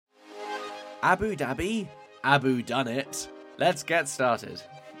Abu Dhabi, Abu done it. Let's get started.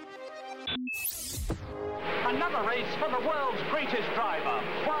 Another race for the world's greatest driver,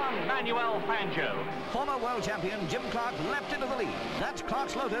 Juan Manuel Fangio. Former world champion Jim Clark leapt into the lead. That's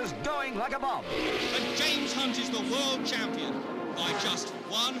Clark's Lotus going like a bomb. And James Hunt is the world champion by just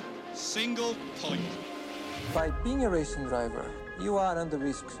one single point. By being a racing driver, you are under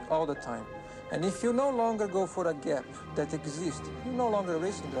risk all the time. And if you no longer go for a gap that exists, you're no longer a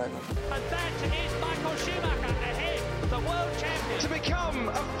racing driver. And that is Michael Schumacher ahead, the world champion. To become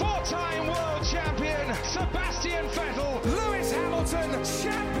a four-time world champion, Sebastian Vettel, Lewis Hamilton,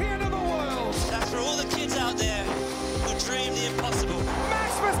 champion of the world. That's for all the kids out there who dream the impossible.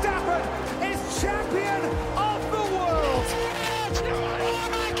 Max Verstappen is champion of the world. Oh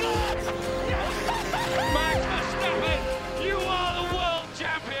my God! Max Verstappen, you are the world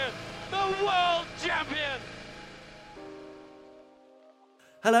champion! The world champion!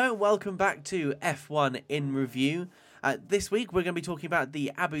 Hello and welcome back to F1 in Review. This week we're going to be talking about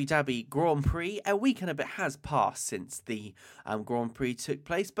the Abu Dhabi Grand Prix. A week and a bit has passed since the Grand Prix took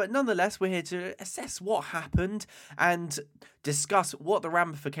place, but nonetheless we're here to assess what happened and discuss what the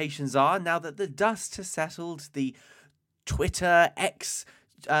ramifications are now that the dust has settled, the Twitter, X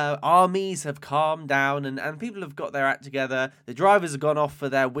armies have calmed down and people have got their act together. The drivers have gone off for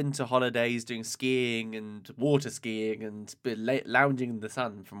their winter holidays doing skiing and water skiing and lounging in the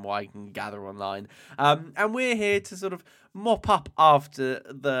sun from what I can gather online. And we're here to sort of mop up after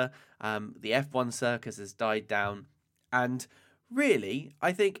the F1 circus has died down. And really,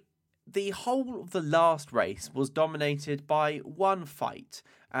 I think the whole of the last race was dominated by one fight.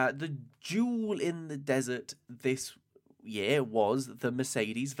 The jewel in the desert this year was the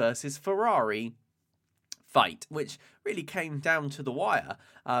Mercedes versus Ferrari fight, which really came down to the wire.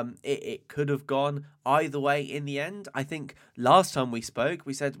 It could have gone either way in the end. I think last time we spoke,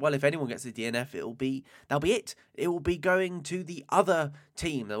 we said, well, if anyone gets a DNF, that'll be it. It will be going to the other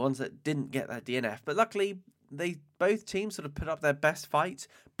team, the ones that didn't get that DNF. But luckily, both teams sort of put up their best fight.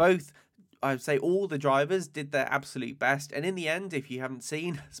 Both, I would say all the drivers did their absolute best. And in the end, if you haven't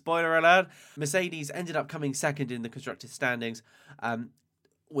seen, spoiler alert, Mercedes ended up coming second in the constructors' standings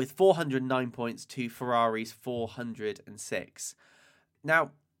with 409 points to Ferrari's 406.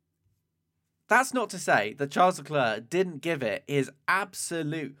 Now, that's not to say that Charles Leclerc didn't give it his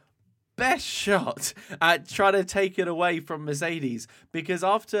absolute best shot at trying to take it away from Mercedes, because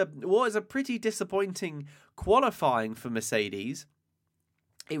after what is a pretty disappointing qualifying for Mercedes,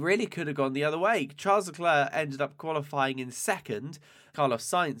 it really could have gone the other way. Charles Leclerc ended up qualifying in second. Carlos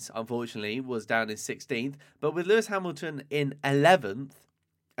Sainz, unfortunately, was down in 16th. But with Lewis Hamilton in 11th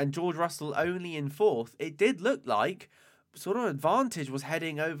and George Russell only in 4th, it did look like sort of advantage was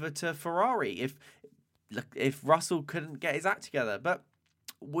heading over to Ferrari if Russell couldn't get his act together. But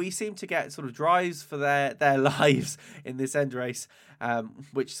we seem to get sort of drives for their lives in this end race,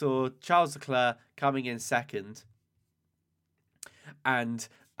 which saw Charles Leclerc coming in second and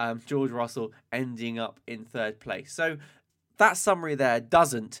George Russell ending up in third place. So that summary there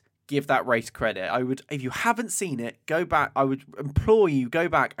doesn't give that race credit. If you haven't seen it, go back. I would implore you, go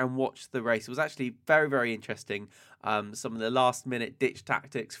back and watch the race. It was actually very, very interesting. Some of the last minute ditch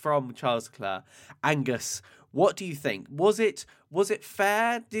tactics from Charles Leclerc. Angus, what do you think? Was it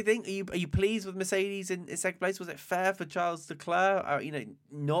fair? Do you think? Are you pleased with Mercedes in second place? Was it fair for Charles Leclerc,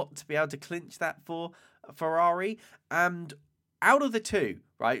 not to be able to clinch that for Ferrari? And out of the two,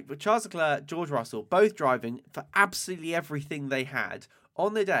 right, with Charles Leclerc, George Russell, both driving for absolutely everything they had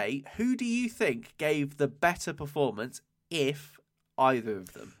on the day, who do you think gave the better performance, if either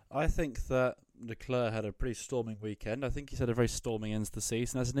of them? I think that Leclerc had a pretty storming weekend. I think he's had a very storming end to the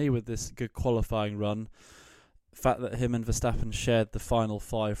season, hasn't he, with this good qualifying run. The fact that him and Verstappen shared the final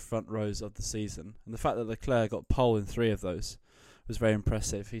 5 front rows of the season, and the fact that Leclerc got pole in 3 of those was very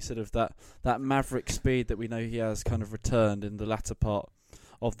impressive. He sort of that maverick speed that we know he has kind of returned in the latter part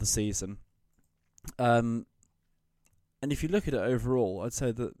of the season. And if you look at it overall, I'd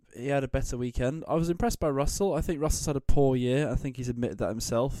say that he had a better weekend. I was impressed by Russell. I think Russell's had a poor year. I think he's admitted that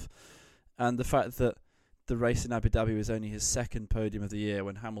himself. And the fact that the race in Abu Dhabi was only his second podium of the year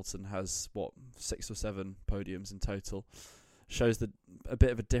when Hamilton has, 6 or 7 podiums in total, shows a bit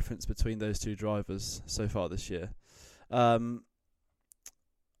of a difference between those two drivers so far this year.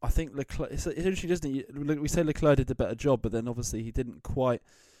 I think Leclerc, it's interesting, isn't it? We say Leclerc did the better job, but then obviously he didn't quite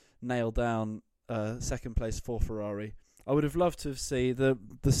nail down second place for Ferrari. I would have loved to have seen,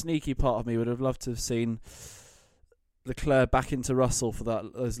 the sneaky part of me would have loved to have seen Leclerc back into Russell for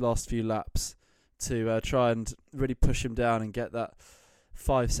those last few laps to try and really push him down and get that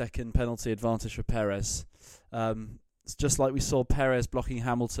 5-second penalty advantage for Perez. It's just like we saw Perez blocking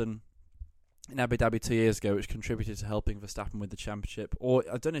Hamilton in Abu Dhabi 2 years ago, which contributed to helping Verstappen win the championship. Or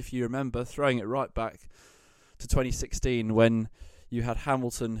I don't know if you remember throwing it right back to 2016 when you had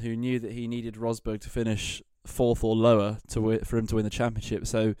Hamilton, who knew that he needed Rosberg to finish 4th or lower for him to win the championship.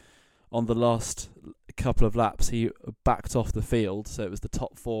 So on the last couple of laps, he backed off the field, so it was the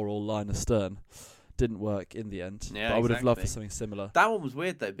top 4 all line astern. Didn't work in the end. Yeah, but I would have loved exactly. for something similar. That one was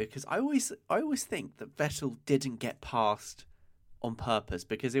weird though, because I always think that Vettel didn't get past on purpose,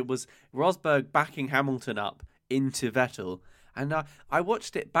 because it was Rosberg backing Hamilton up into Vettel, and I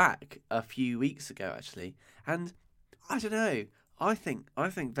watched it back a few weeks ago actually, and I don't know. I think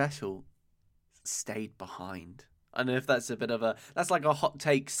Vettel stayed behind. I don't know if that's that's like a hot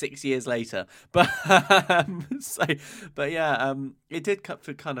take 6 years later, but it did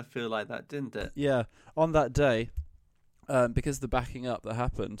kind of feel like that, didn't it? Yeah, on that day, because the backing up that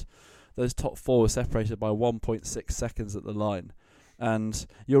happened, those top 4 were separated by 1.6 seconds at the line, and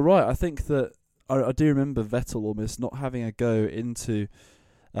you're right. I think that I do remember Vettel almost not having a go into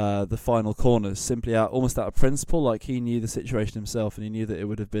the final corners, simply almost out of principle. Like, he knew the situation himself, and he knew that it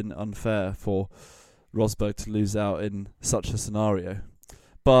would have been unfair for Rosberg to lose out in such a scenario.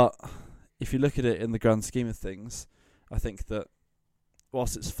 But if you look at it in the grand scheme of things, I think that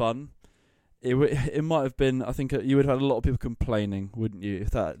whilst it's fun, it might have been. I think you would have had a lot of people complaining, wouldn't you,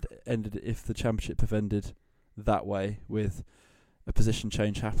 if the championship have ended that way, with a position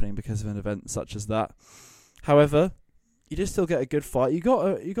change happening because of an event such as that. However, you did still get a good fight. You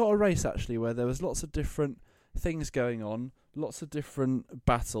got a race actually where there was lots of different things going on, lots of different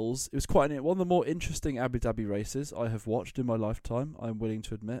battles. It was quite one of the more interesting Abu Dhabi races I have watched in my lifetime, I'm willing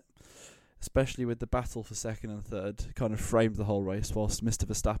to admit. Especially with the battle for second and third, kind of framed the whole race, whilst Mr.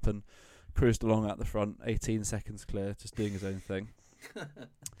 Verstappen cruised along at the front, 18 seconds clear, just doing his own thing.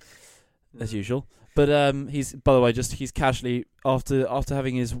 As usual. But he's casually, after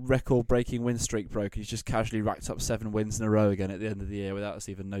having his record-breaking win streak broken, he's just casually racked up 7 wins in a row again at the end of the year without us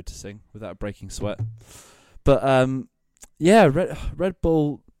even noticing, without breaking sweat. But Red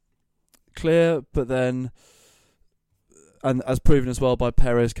Bull clear, but then, and as proven as well by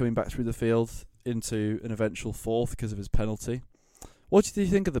Perez coming back through the field into an eventual 4th because of his penalty. What did you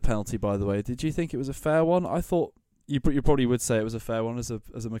think of the penalty, by the way? Did you think it was a fair one? I thought you probably would say it was a fair one as a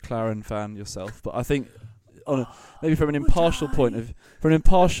McLaren fan yourself, but I think maybe from an impartial point of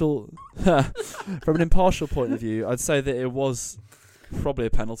view, I'd say that it was probably a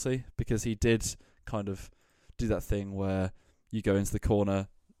penalty, because he did kind of do that thing where you go into the corner,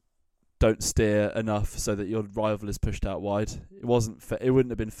 don't steer enough so that your rival is pushed out wide. It wasn't. It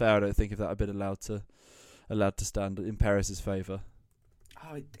wouldn't have been fair, I don't think, if that had been allowed to stand in Perez's favour.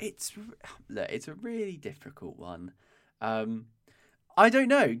 Oh, it's a really difficult one. I don't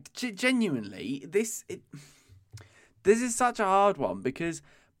know. Genuinely, this is such a hard one, because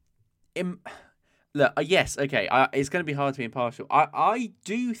yes, okay, it's going to be hard to be impartial. I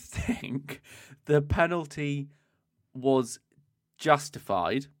do think the penalty was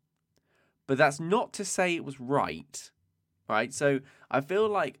justified, but that's not to say it was right. So I feel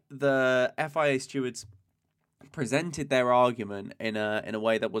like the FIA stewards presented their argument in a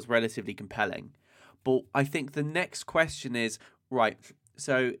way that was relatively compelling. But I think the next question is, right,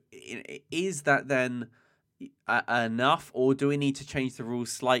 so is that then enough, or do we need to change the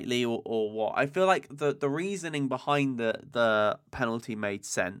rules slightly, or what? I feel like the reasoning behind the penalty made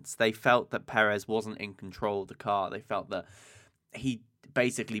sense. They felt that Perez wasn't in control of the car. They felt that he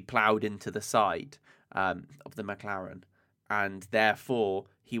basically ploughed into the side of the McLaren, and therefore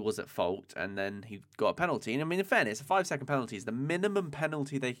he was at fault, and then he got a penalty. And I mean, in fairness, a 5-second penalty is the minimum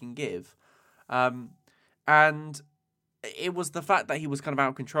penalty they can give. And it was the fact that he was kind of out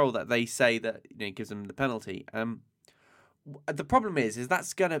of control that they say that gives him the penalty. The problem is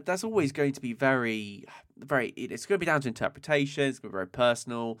that's always going to be very, very. It's going to be down to interpretation. It's going to be very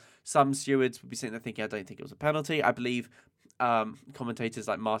personal. Some stewards would be sitting there thinking, "I don't think it was a penalty." I believe commentators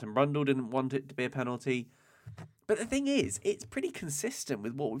like Martin Brundle didn't want it to be a penalty. But the thing is, it's pretty consistent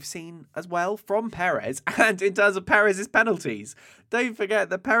with what we've seen as well from Perez, and in terms of Perez's penalties. Don't forget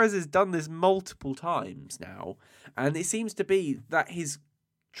that Perez has done this multiple times now, and it seems to be that his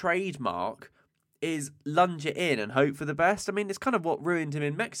trademark is lunge it in and hope for the best. I mean, it's kind of what ruined him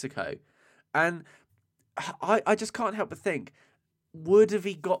in Mexico. And I just can't help but think, would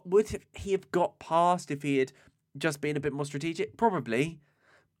he have got past if he had just been a bit more strategic? Probably.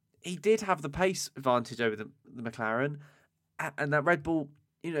 He did have the pace advantage over the McLaren, and that Red Bull,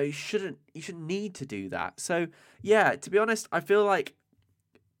 you shouldn't need to do that. So, yeah, to be honest, I feel like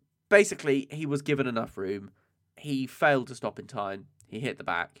basically he was given enough room. He failed to stop in time. He hit the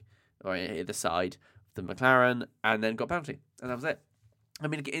back, or he hit the side of the McLaren, and then got penalty, and that was it. I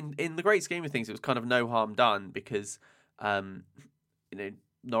mean, in the great scheme of things, it was kind of no harm done because,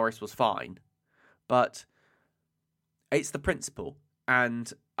 Norris was fine, but it's the principle,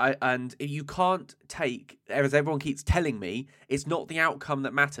 and you can't take, as everyone keeps telling me, it's not the outcome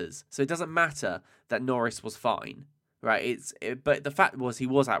that matters. So it doesn't matter that Norris was fine, right? But the fact was he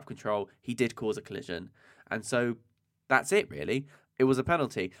was out of control. He did cause a collision, and so that's it really. It was a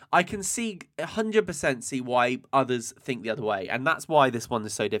penalty. I can 100% see why others think the other way. And that's why this one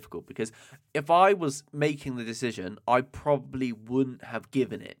is so difficult. Because if I was making the decision, I probably wouldn't have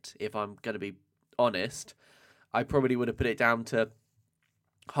given it. If I'm going to be honest, I probably would have put it down to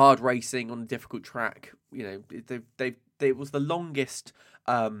hard racing on a difficult track. It was the longest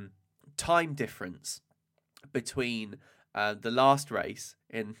time difference between the last race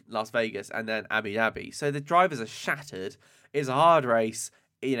in Las Vegas and then Abu Dhabi. So the drivers are shattered. It's a hard race.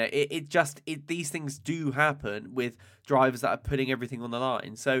 These things do happen with drivers that are putting everything on the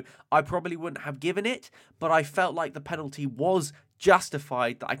line. So I probably wouldn't have given it, but I felt like the penalty was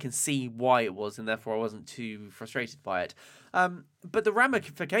justified, that I can see why it was, and therefore I wasn't too frustrated by it. But the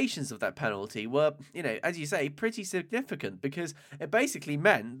ramifications of that penalty were, as you say, pretty significant, because it basically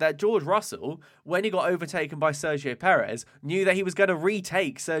meant that George Russell, when he got overtaken by Sergio Perez, knew that he was going to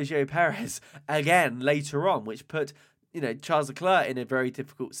retake Sergio Perez again later on, which put Charles Leclerc in a very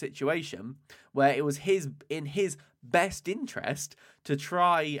difficult situation where it was in his best interest to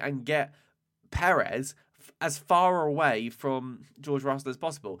try and get Perez as far away from George Russell as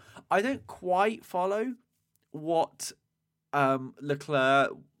possible. I don't quite follow what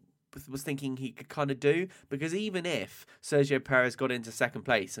Leclerc was thinking he could kind of do, because even if Sergio Perez got into second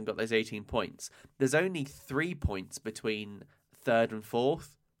place and got those 18 points, there's only 3 points between third and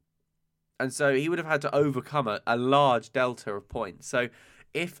fourth. And so he would have had to overcome a large delta of points. So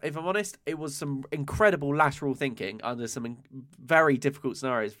if I'm honest, it was some incredible lateral thinking under some very difficult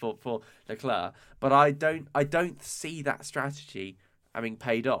scenarios for Leclerc. But I don't see that strategy having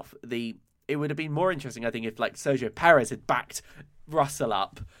paid off. It would have been more interesting, I think, if Sergio Perez had backed Russell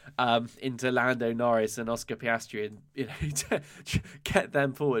up into Lando Norris and Oscar Piastri and to get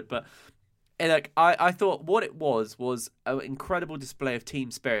them forward. But I thought what it was an incredible display of team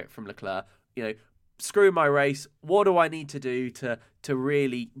spirit from Leclerc. Screw my race. What do I need to do to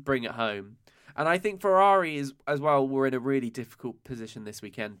really bring it home? And I think Ferrari as well were in a really difficult position this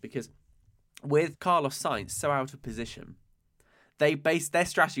weekend, because with Carlos Sainz so out of position, their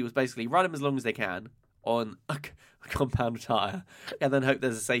strategy was basically run him as long as they can on a compound tyre, and then hope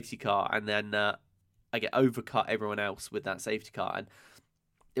there's a safety car, and then I get overcut everyone else with that safety car, and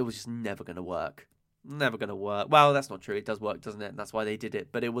it was just never going to work. Never going to work. Well, that's not true. It does work, doesn't it? And that's why they did it.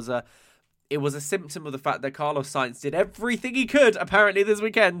 But it was a symptom of the fact that Carlos Sainz did everything he could, apparently, this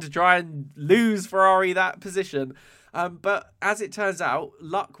weekend to try and lose Ferrari that position. But as it turns out,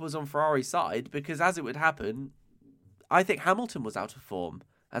 luck was on Ferrari's side, because as it would happen, I think Hamilton was out of form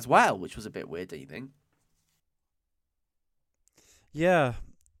as well, which was a bit weird, don't you think? Yeah,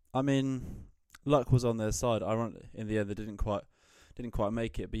 I mean, luck was on their side. Ironically, in the end, they didn't quite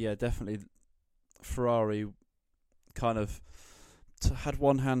make it. But yeah, definitely, Ferrari kind of had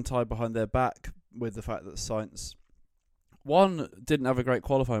one hand tied behind their back with the fact that Sainz, one, didn't have a great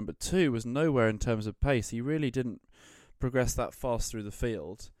qualifying, but two, was nowhere in terms of pace. He really didn't progress that fast through the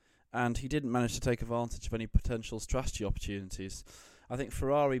field, and he didn't manage to take advantage of any potential strategy opportunities. I think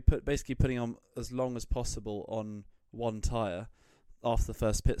Ferrari basically putting on as long as possible on one tyre after the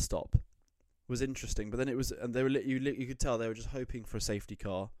first pit stop was interesting, but then you could tell they were just hoping for a safety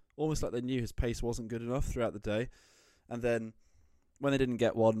car, almost like they knew his pace wasn't good enough throughout the day. And then when they didn't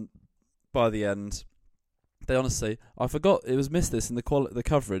get one by the end, they honestly, I forgot, it was missed this in the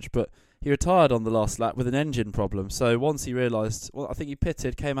coverage, but he retired on the last lap with an engine problem. So once he realised, I think he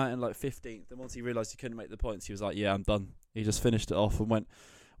pitted, came out in 15th, and once he realised he couldn't make the points, he was like, yeah, I'm done. He just finished it off and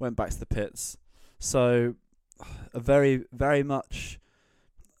went back to the pits. So a very, very much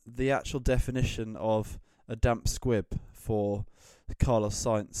the actual definition of a damp squib for Carlos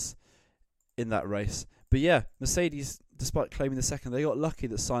Sainz in that race. But yeah, Mercedes, despite claiming the second, they got lucky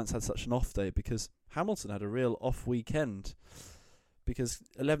that Sainz had such an off day, because Hamilton had a real off weekend, because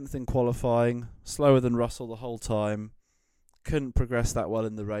 11th in qualifying, slower than Russell the whole time, couldn't progress that well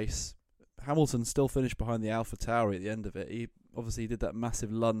in the race. Hamilton still finished behind the AlphaTauri at the end of it. He obviously did that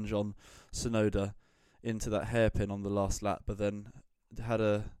massive lunge on Tsunoda into that hairpin on the last lap, but then had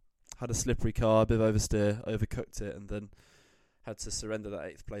a slippery car, a bit of oversteer, overcooked it, and then had to surrender that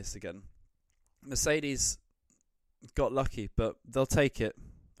 8th place again. Mercedes got lucky, but they'll take it.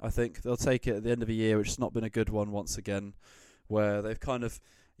 I think they'll take it at the end of a year, which has not been a good one once again, where they've kind of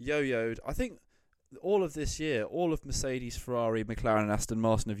yo-yoed. I think all of this year, all of Mercedes, Ferrari, McLaren and Aston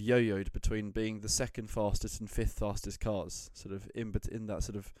Martin have yo-yoed between being the second fastest and fifth fastest cars, sort of in that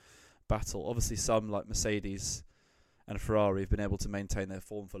sort of battle. Obviously some like Mercedes and Ferrari have been able to maintain their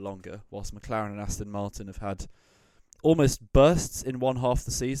form for longer, whilst McLaren and Aston Martin have had almost bursts in one half of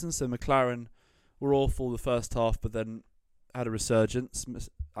the season. So McLaren were awful the first half but then had a resurgence.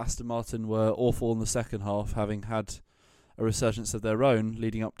 Aston Martin were awful in the second half, having had a resurgence of their own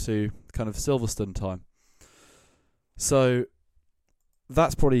leading up to kind of Silverstone time. So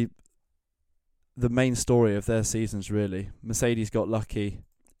that's probably the main story of their seasons, really. Mercedes got lucky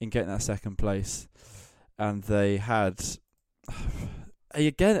in getting that second place, and they had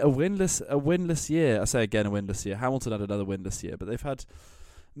a winless year. I say again a winless year. Hamilton had another winless year, but they've had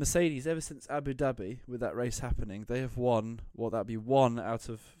Mercedes ever since Abu Dhabi, with that race happening. They have won one out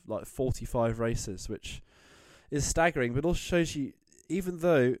of like 45 races, which is staggering, but also shows you, even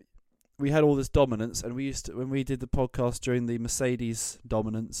though we had all this dominance, and when we did the podcast during the Mercedes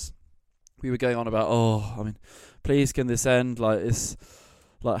dominance, we were going on about, please can this end? Like, it's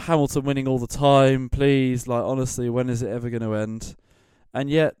like Hamilton winning all the time, please, like, honestly, when is it ever going to end? And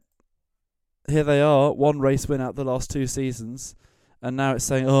yet, here they are, one race win out the last 2 seasons, and now it's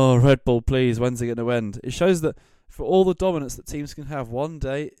saying, Red Bull, please, when's it going to end? It shows that for all the dominance that teams can have, one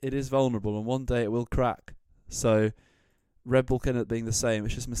day it is vulnerable, and one day it will crack. So Red Bull can end up being the same.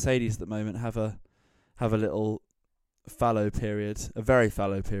 It's just Mercedes at the moment have a little fallow period, a very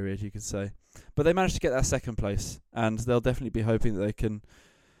fallow period, you could say. But they managed to get that second place, and they'll definitely be hoping that they can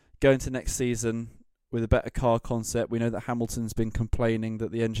go into next season with a better car concept. We know that Hamilton's been complaining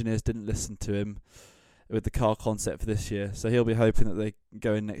that the engineers didn't listen to him with the car concept for this year. So he'll be hoping that they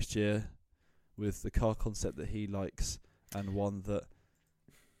go in next year with the car concept that he likes, and one that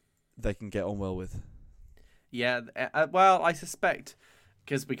they can get on well with. Yeah, well, I suspect,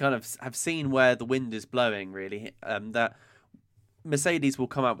 because we kind of have seen where the wind is blowing, really, that Mercedes will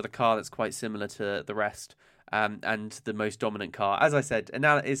come out with a car that's quite similar to the rest, and the most dominant car. As I said,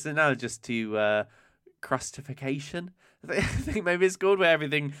 it's analogous to crustification. I think maybe it's called, where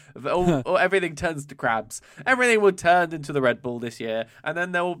everything turns to crabs. Everything will turn into the Red Bull this year, and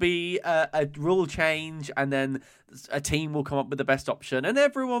then there will be a rule change, and then a team will come up with the best option, and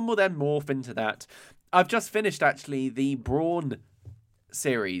everyone will then morph into that. I've just finished, actually, the Brawn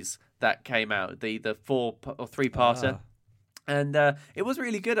series that came out, the 3-parter. And it was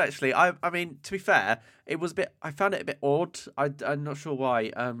really good, actually. I mean, to be fair, I found it a bit odd. I'm not sure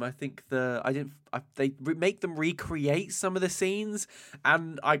why. I think they make them recreate some of the scenes,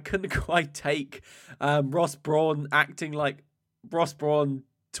 and I couldn't quite take Ross Brawn acting like Ross Brawn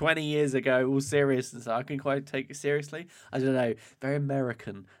 20 years ago, all serious and stuff. I couldn't quite take it seriously. I don't know, very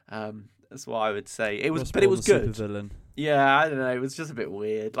American. That's what I would say. It was good. Supervillain. Yeah, I don't know. It was just a bit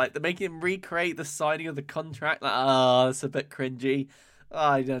weird. Like, they're making him recreate the signing of the contract. Like, that's a bit cringy.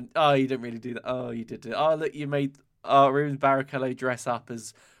 You didn't really do that. Oh, you did do it. Oh, look, you made Rubens Barrichello dress up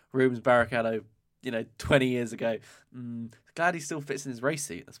as Rubens Barrichello, 20 years ago. Glad he still fits in his race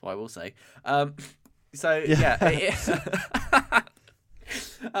suit. That's what I will say.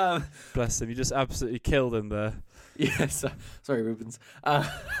 Bless him. You just absolutely killed him there. Yes, sorry, Rubens. But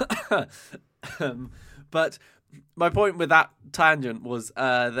my point with that tangent was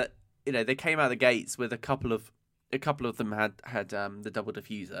that they came out of the gates with a couple of them had the double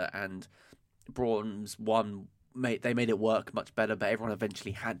diffuser, and Brawn's one they made it work much better, but everyone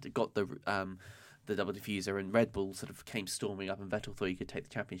eventually got the double diffuser, and Red Bull sort of came storming up, and Vettel thought he could take the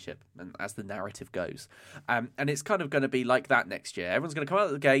championship, and as the narrative goes. And it's kind of going to be like that next year. Everyone's going to come out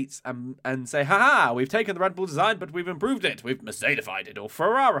of the gates and say, ha, we've taken the Red Bull design, but we've improved it. We've Mercedified it, or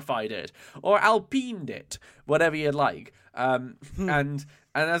Ferrarified it, or Alpined it, whatever you'd like. And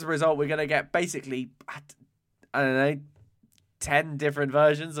as a result, we're going to get basically, I don't know, 10 different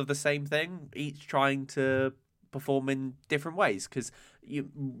versions of the same thing, each trying to perform in different ways, because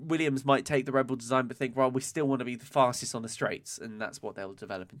Williams might take the Red Bull design but think, well, we still want to be the fastest on the straights, and that's what they'll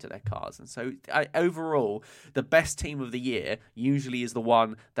develop into their cars. And so overall, the best team of the year usually is the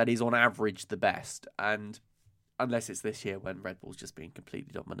one that is on average the best, and unless it's this year when Red Bull's just being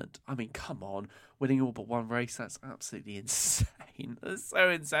completely dominant. I mean, come on, winning all but one race, that's absolutely insane. That's so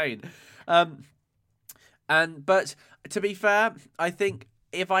insane. But to be fair, I think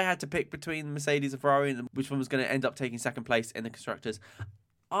if I had to pick between Mercedes and Ferrari and which one was going to end up taking second place in the constructors,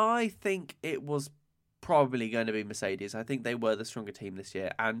 I think it was probably going to be Mercedes. I think they were the stronger team this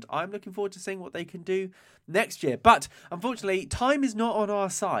year, and I'm looking forward to seeing what they can do next year. But unfortunately, time is not on our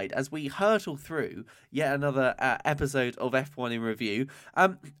side as we hurtle through yet another episode of F1 in Review,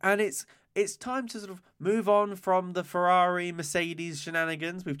 and it's time to sort of move on from the Ferrari Mercedes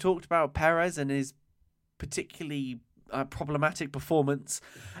shenanigans. We've talked about Perez and his particularly problematic performance.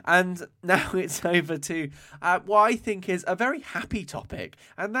 And now it's over to what I think is a very happy topic,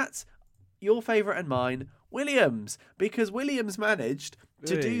 and that's your favourite and mine, Williams, because Williams managed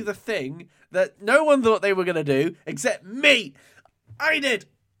to do the thing that no one thought they were going to do except me. I did.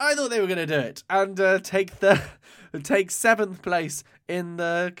 I thought they were going to do it and take 7th place in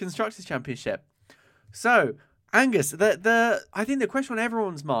the Constructors' Championship. So, Angus, I think the question on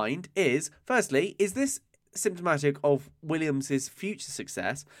everyone's mind is, firstly, is this symptomatic of Williams' future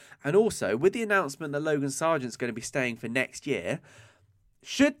success? And also, with the announcement that Logan Sargent's going to be staying for next year,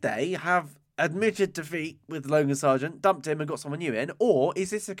 should they have admitted defeat with Logan Sargent, dumped him and got someone new in? Or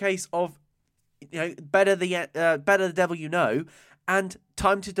is this a case of, better the devil you know, and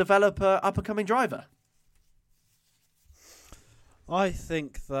time to develop a up-and-coming driver? I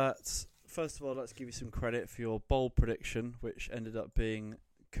think that, first of all, let's give you some credit for your bold prediction, which ended up being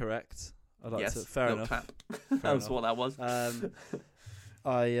correct. I'd like to. Fair enough. Clap. That was what that was.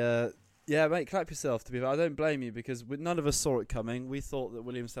 Mate, clap yourself. To be fair, I don't blame you because none of us saw it coming. We thought that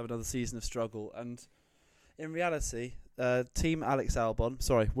Williams would have another season of struggle, and in reality, Team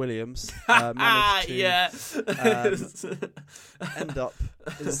Williams managed to end up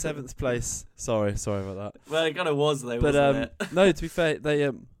in 7th place. Sorry about that. Well, it kind of was though, wasn't it? No, to be fair, they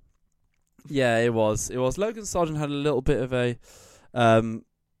it was. Logan Sargent had a little bit of a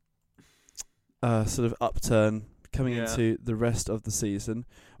sort of upturn coming into the rest of the season,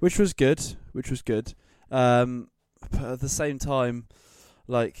 which was good. But at the same time,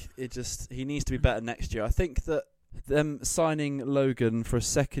 he needs to be better next year. I think that them signing Logan for a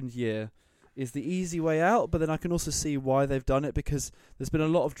second year is the easy way out, but then I can also see why they've done it, because there's been a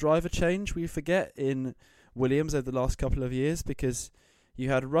lot of driver change, we forget, in Williams over the last couple of years, because you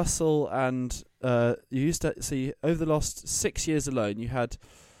had Russell and you used to see over the last 6 years alone, you had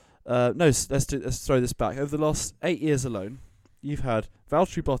let's throw this back. Over the last 8 years alone, you've had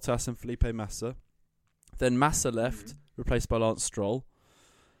Valtteri Bottas and Felipe Massa. Then Massa left, replaced by Lance Stroll.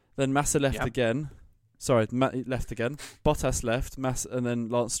 Then Massa left again. Left again. Bottas left, Massa, and then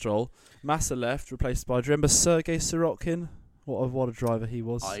Lance Stroll. Massa left, replaced by, do you remember Sergei Sirotkin? What a driver he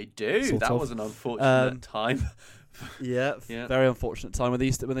was. I do. That was an unfortunate time. Yeah, very unfortunate time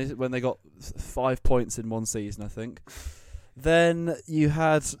when they got 5 points in one season, I think. Then you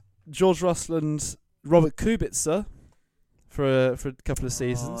had George Russell and Robert Kubica for a couple of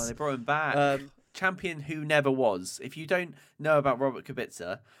seasons. Oh, they brought him back. Champion who never was. If you don't know about Robert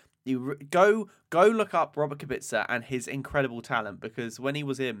Kubica, you go look up Robert Kubica and his incredible talent, because when he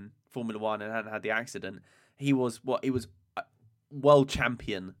was in Formula One and hadn't had the accident, he was world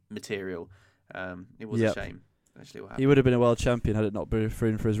champion material. It was a shame. Actually, what happened. He would have been a world champion had it not been for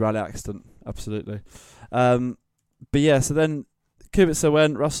his rally accident. Absolutely. But yeah, so then Kubica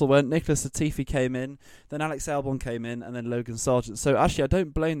went, Russell went, Nicholas Latifi came in, then Alex Albon came in, and then Logan Sargent. So actually, I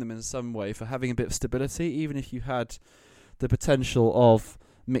don't blame them in some way for having a bit of stability, even if you had the potential of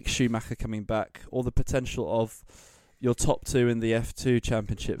Mick Schumacher coming back, or the potential of your top two in the F2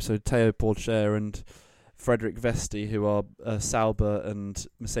 Championship, so Teo Pourchaire and Frederick Vesti, who are Sauber and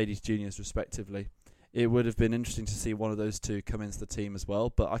Mercedes Juniors respectively. It would have been interesting to see one of those two come into the team as well,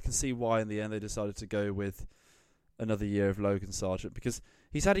 but I can see why in the end they decided to go with another year of Logan Sargent, because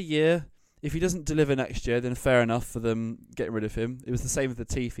he's had a year. If he doesn't deliver next year, then fair enough for them getting rid of him. It was the same with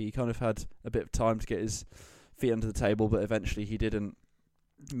Latifi. He kind of had a bit of time to get his feet under the table, but eventually he didn't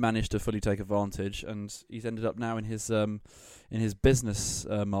manage to fully take advantage, and he's ended up now in his business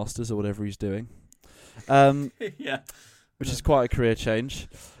masters or whatever he's doing, which is quite a career change.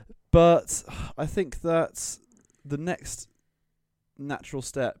 But I think that the next natural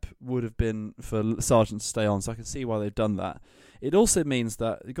step would have been for Sargent to stay on, so I can see why they've done that. It also means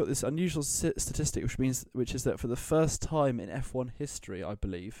that you've got this unusual statistic, which is that for the first time in F1 history, I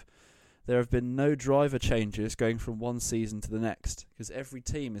believe, there have been no driver changes going from one season to the next, because every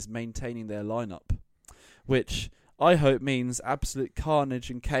team is maintaining their lineup, which I hope means absolute carnage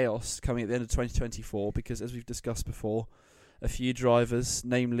and chaos coming at the end of 2024, because as we've discussed before, a few drivers,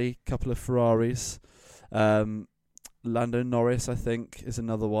 namely a couple of Ferraris, Lando Norris, I think, is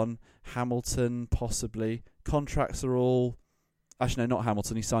another one. Hamilton, possibly. Contracts are all... Actually, no, not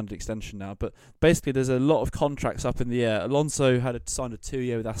Hamilton. He signed an extension now. But basically, there's a lot of contracts up in the air. Alonso had signed a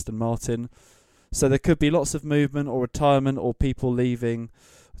 2-year with Aston Martin. So there could be lots of movement or retirement or people leaving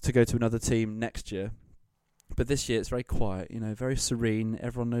to go to another team next year. But this year, it's very quiet, very serene.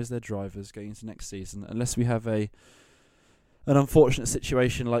 Everyone knows their drivers going into next season. Unless we have an unfortunate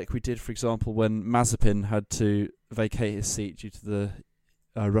situation like we did, for example, when Mazepin had to vacate his seat due to the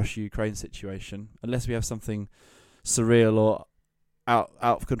Russia-Ukraine situation. Unless we have something surreal or out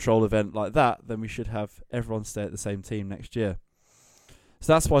of control event like that, then we should have everyone stay at the same team next year.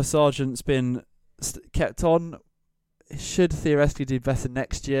 So that's why Sargent's been kept on. He should theoretically do better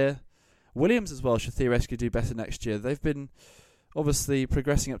next year. Williams as well should theoretically do better next year. They've been obviously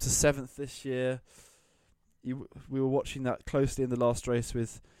progressing up to 7th this year. We were watching that closely in the last race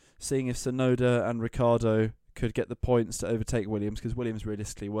with seeing if Tsunoda and Ricciardo could get the points to overtake Williams, because Williams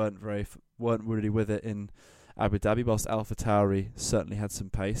realistically weren't really with it in Abu Dhabi, whilst AlphaTauri certainly had some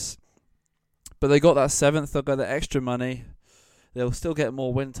pace. But they got that 7th, they'll get the extra money. They'll still get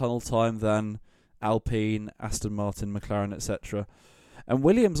more wind tunnel time than Alpine, Aston Martin, McLaren, etc. And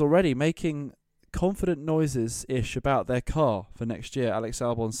Williams already making confident noises-ish about their car for next year. Alex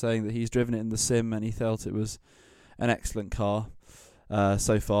Albon saying that he's driven it in the sim and he felt it was an excellent car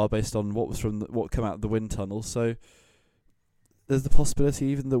so far, based on what came out of the wind tunnel. So there's the possibility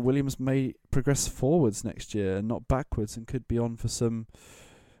even that Williams may progress forwards next year and not backwards, and could be on for some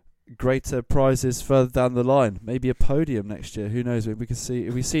greater prizes further down the line. Maybe a podium next year. Who knows?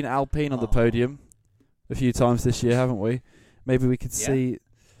 We've seen Alpine on the podium a few times this year, haven't we? Maybe we could see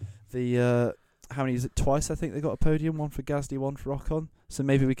the how many is it? Twice, I think they got a podium. One for Gasly, one for Ocon. So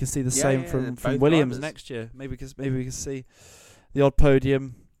maybe we can see the same from Williams next year. Maybe we can see the odd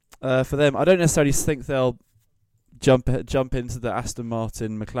podium for them. I don't necessarily think they'll jump into the Aston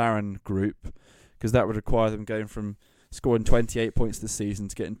Martin McLaren group, because that would require them going from scoring 28 points this season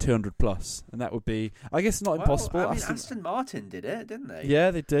to getting 200 plus, and that would be, I guess, not impossible. I mean, Aston Martin did it, didn't they?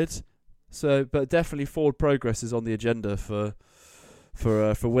 Yeah, they did. So, but definitely forward progress is on the agenda for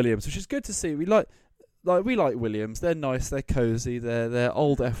Williams, which is good to see. We like Williams. They're nice. They're cozy. They're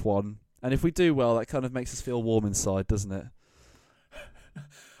old F1, and if we do well, that kind of makes us feel warm inside, doesn't it?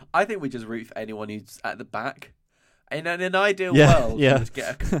 I think we just root for anyone who's at the back. In an ideal world, you would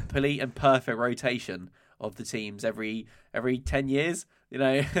get a complete and perfect rotation of the teams every 10 years. You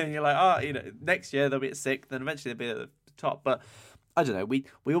know, and you're like, next year they'll be at 6th, then eventually they'll be at the top. But I don't know. We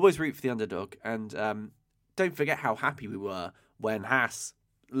always root for the underdog, and don't forget how happy we were when Haas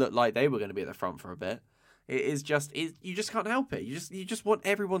looked like they were going to be at the front for a bit. You just can't help it. You just want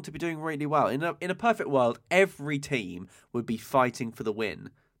everyone to be doing really well. In a perfect world, every team would be fighting for the win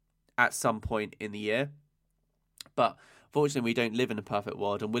at some point in the year. But fortunately, we don't live in a perfect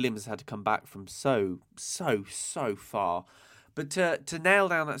world, and Williams has had to come back from so far. But to nail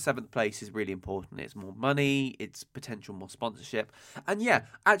down that 7th place is really important. It's more money, it's potential more sponsorship. And yeah,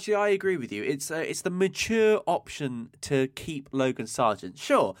 actually, I agree with you. It's the mature option to keep Logan Sargent.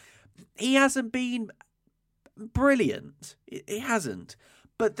 Sure, he hasn't been brilliant. He hasn't.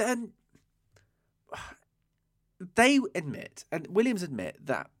 But then they admit, and Williams admit,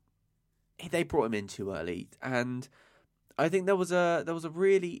 that they brought him in too early. And I think there was a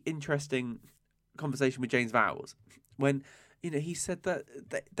really interesting conversation with James Vowles when he said that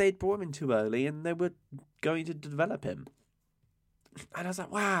they'd brought him in too early and they were going to develop him. And I was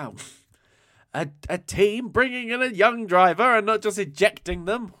like, wow, a team bringing in a young driver and not just ejecting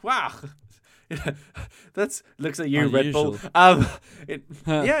them. Wow. That looks at you, unusual. Red Bull.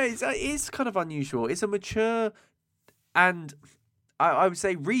 It's kind of unusual. It's a mature and I would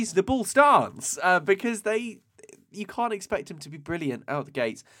say reasonable stance, because you can't expect him to be brilliant out the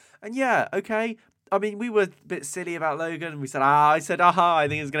gates. And yeah, okay. I mean, we were a bit silly about Logan. We said, I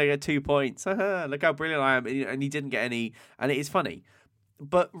think he's going to get 2 points. Look how brilliant I am. And he didn't get any. And it is funny.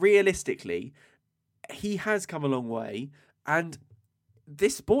 But realistically, he has come a long way. And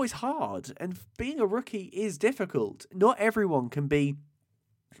this sport is hard. And being a rookie is difficult. Not everyone can be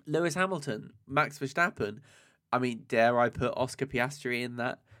Lewis Hamilton, Max Verstappen. I mean, dare I put Oscar Piastri in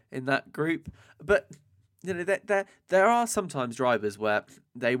that group? But there are sometimes drivers where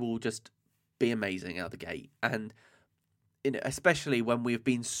they will just be amazing out the gate, and especially when we've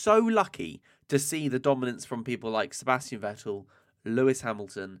been so lucky to see the dominance from people like Sebastian Vettel, Lewis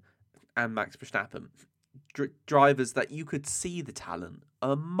Hamilton, and Max Verstappen, drivers that you could see the talent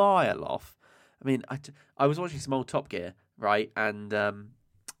a mile off. I mean, I was watching some old Top Gear, right, and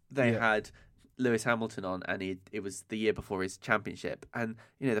they had Lewis Hamilton on, and it was the year before his championship, and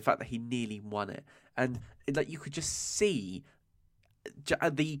the fact that he nearly won it, and you could just see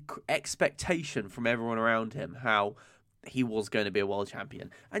the expectation from everyone around him, how he was going to be a world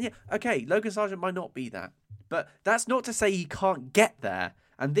champion. And yeah, okay, Logan Sargent might not be that, but that's not to say he can't get there.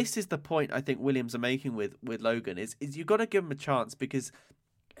 And this is the point I think Williams are making with Logan, is you've got to give him a chance, because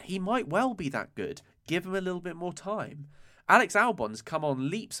he might well be that good. Give him a little bit more time. Alex Albon's come on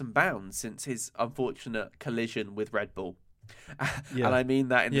leaps and bounds since his unfortunate collision with Red Bull. And I mean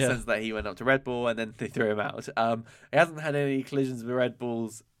that in the sense that he went up to Red Bull and then they threw him out. He hasn't had any collisions with Red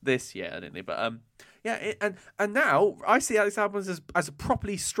Bulls this year, I don't think. But Yeah, and now I see Alex Albon as a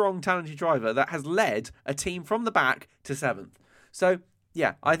properly strong, talented driver that has led a team from the back to 7th. So,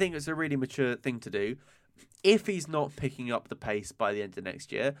 yeah, I think it's a really mature thing to do. If he's not picking up the pace by the end of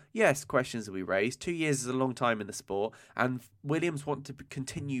next year, yes, questions will be raised. 2 years is a long time in the sport, and Williams want to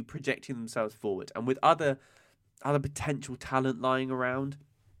continue projecting themselves forward. And with other potential talent lying around,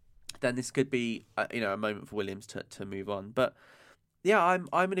 then this could be a moment for Williams to move on. But yeah,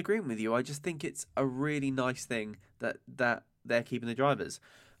 I'm in agreement with you. I just think it's a really nice thing that they're keeping the drivers.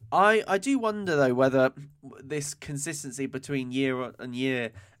 I do wonder though whether this consistency between year and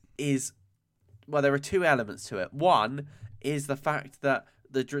year is. Well, there are two elements to it. One is the fact that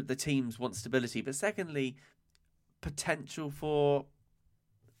the teams want stability, but secondly, potential for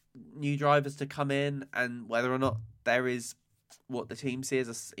new drivers to come in, and whether or not there is what the team see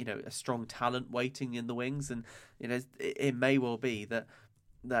as a strong talent waiting in the wings, and it may well be that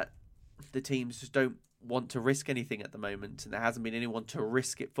the teams just don't want to risk anything at the moment, and there hasn't been anyone to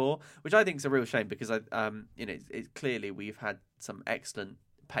risk it for, which I think is a real shame because it's clearly we've had some excellent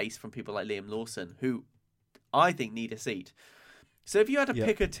pace from people like Liam Lawson, who I think need a seat. So if you had to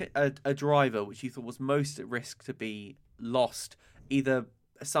pick a driver which you thought was most at risk to be lost, either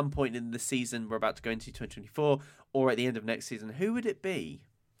at some point in the season we're about to go into 2024 or at the end of next season, who would it be?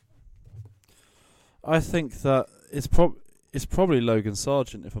 I think that it's probably Logan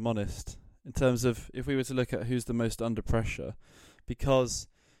Sargent, if I'm honest, in terms of if we were to look at who's the most under pressure, because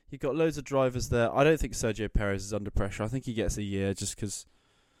you've got loads of drivers there. I don't think Sergio Perez is under pressure. I think he gets a year just because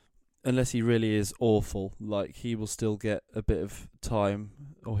unless he really is awful, like he will still get a bit of time,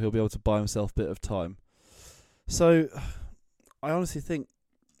 or he'll be able to buy himself a bit of time. So I honestly think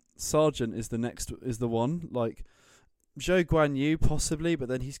Sargent is the one. Like Zhou Guanyu possibly, but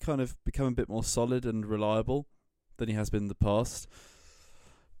then he's kind of become a bit more solid and reliable than he has been in the past.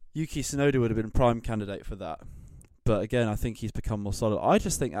 Yuki Tsunoda would have been a prime candidate for that. But again, I think he's become more solid. I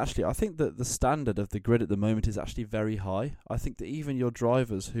think that the standard of the grid at the moment is actually very high. I think that even your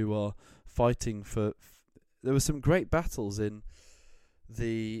drivers who are fighting for... There were some great battles in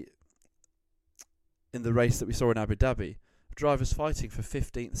the race that we saw in Abu Dhabi. Drivers fighting for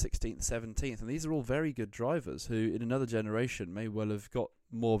 15th, 16th, 17th. And these are all very good drivers who, in another generation, may well have got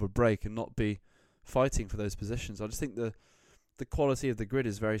more of a break and not be fighting for those positions. I just think the quality of the grid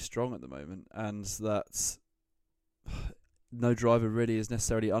is very strong at the moment, and that's... no driver really is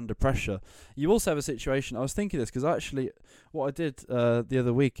necessarily under pressure. You also have a situation, I was thinking this because actually what I did the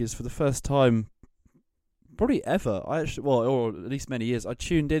other week is for the first time probably ever, or at least many years, I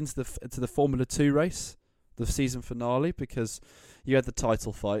tuned into the Formula 2 race, the season finale, because you had the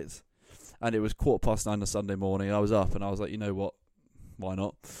title fight and it was 9:15 on Sunday morning. I was up and I was like, you know what, why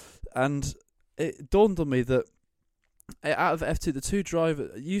not? And it dawned on me that out of F2, the two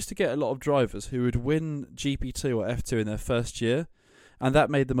drivers used to get a lot of drivers who would win GP2 or F2 in their first year, and that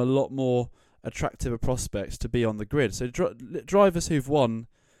made them a lot more attractive a prospects to be on the grid. So drivers who've won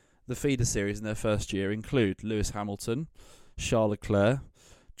the feeder series in their first year include Lewis Hamilton, Charles Leclerc,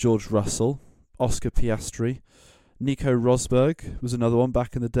 George Russell, Oscar Piastri, Nico Rosberg was another one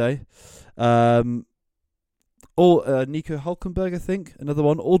back in the day. Nico Hülkenberg, I think, another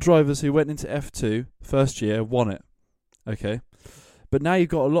one. All drivers who went into F2 first year won it. Okay, but now you've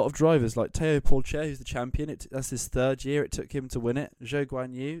got a lot of drivers like Théo Pourchaire, who's the champion. That's his third year. It took him to win it. Zhou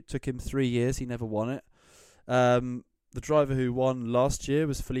Guanyu took him 3 years. He never won it. The driver who won last year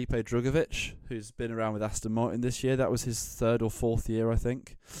was Felipe Drugovich, who's been around with Aston Martin this year. That was his third or fourth year, I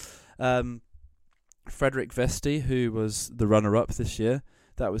think. Frederick Vesti, who was the runner-up this year,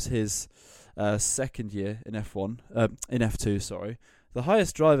 that was his second year in F2. Sorry, the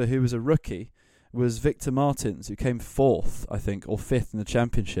highest driver who was a rookie was Victor Martins, who came fourth, I think, or fifth in the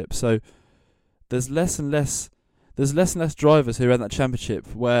championship. So there's less and less drivers who are in that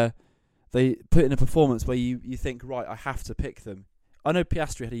championship where they put in a performance where you think, right, I have to pick them. I know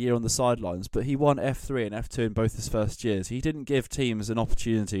Piastri had a year on the sidelines, but he won F3 and F2 in both his first years. He didn't give teams an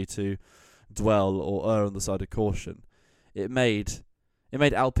opportunity to dwell or err on the side of caution. It made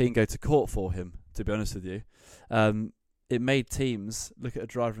Alpine go to court for him, to be honest with you. It made teams look at a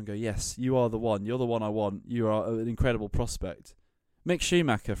driver and go, yes, you are the one. You're the one I want. You are an incredible prospect. Mick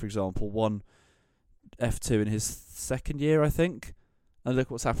Schumacher, for example, won F2 in his second year, I think. And look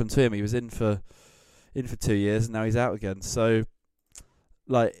what's happened to him. He was in for 2 years and now he's out again. So,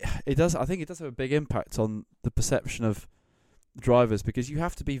 I think it does have a big impact on the perception of drivers, because you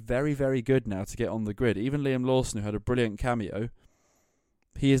have to be very, very good now to get on the grid. Even Liam Lawson, who had a brilliant cameo,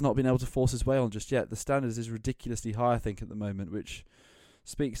 he has not been able to force his way on just yet. The standards is ridiculously high, I think, at the moment, which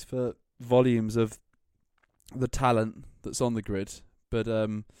speaks for volumes of the talent that's on the grid. But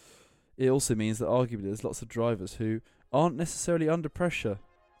it also means that arguably there's lots of drivers who aren't necessarily under pressure.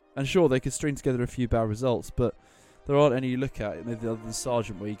 And sure, they could string together a few bad results, but there aren't any you look at, maybe other than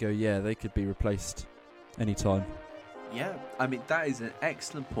Sargent, where you go, yeah, they could be replaced anytime. Yeah, I mean, that is an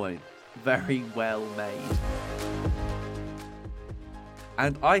excellent point. Very well made.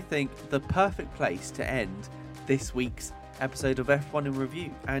 And I think the perfect place to end this week's episode of F1 in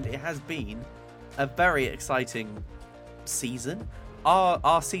Review. And it has been a very exciting season.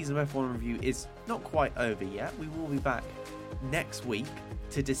 Our season of F1 Review is not quite over yet. We will be back next week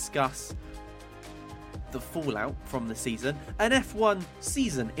to discuss the fallout from the season, an F1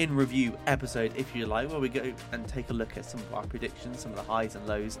 season in review episode, if you like, where we go and take a look at some of our predictions, some of the highs and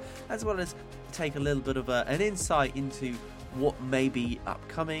lows, as well as take a little bit of an insight into what may be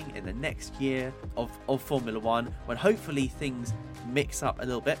upcoming in the next year of Formula One, when hopefully things mix up a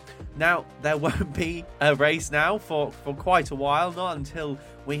little bit. Now, there won't be a race now for quite a while, not until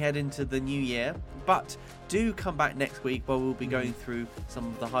we head into the new year, but do come back next week where we'll be going through some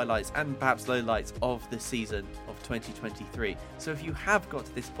of the highlights and perhaps lowlights of the season of 2023. So if you have got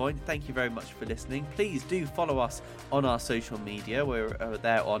to this point, thank you very much for listening. Please do follow us on our social media. We're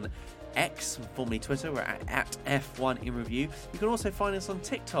there on X, formerly Twitter. We're at F1 in Review. You can also find us on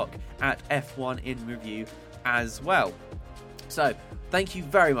TikTok at F1 in Review as well. So thank you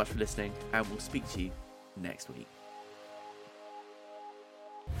very much for listening, and we'll speak to you next week.